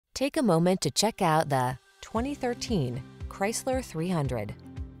Take a moment to check out the 2013 Chrysler 300.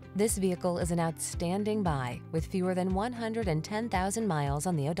 This vehicle is an outstanding buy with fewer than 110,000 miles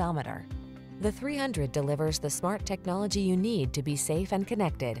on the odometer. The 300 delivers the smart technology you need to be safe and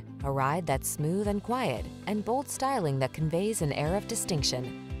connected, a ride that's smooth and quiet, and bold styling that conveys an air of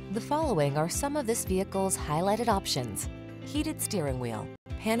distinction. The following are some of this vehicle's highlighted options: heated steering wheel,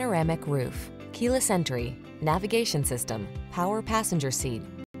 panoramic roof, keyless entry, navigation system, power passenger seat,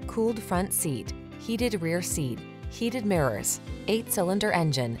 cooled front seat, heated rear seat, heated mirrors, 8-cylinder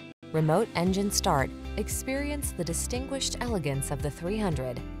engine, remote engine start. Experience the distinguished elegance of the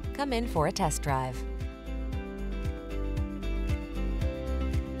 300. Come in for a test drive.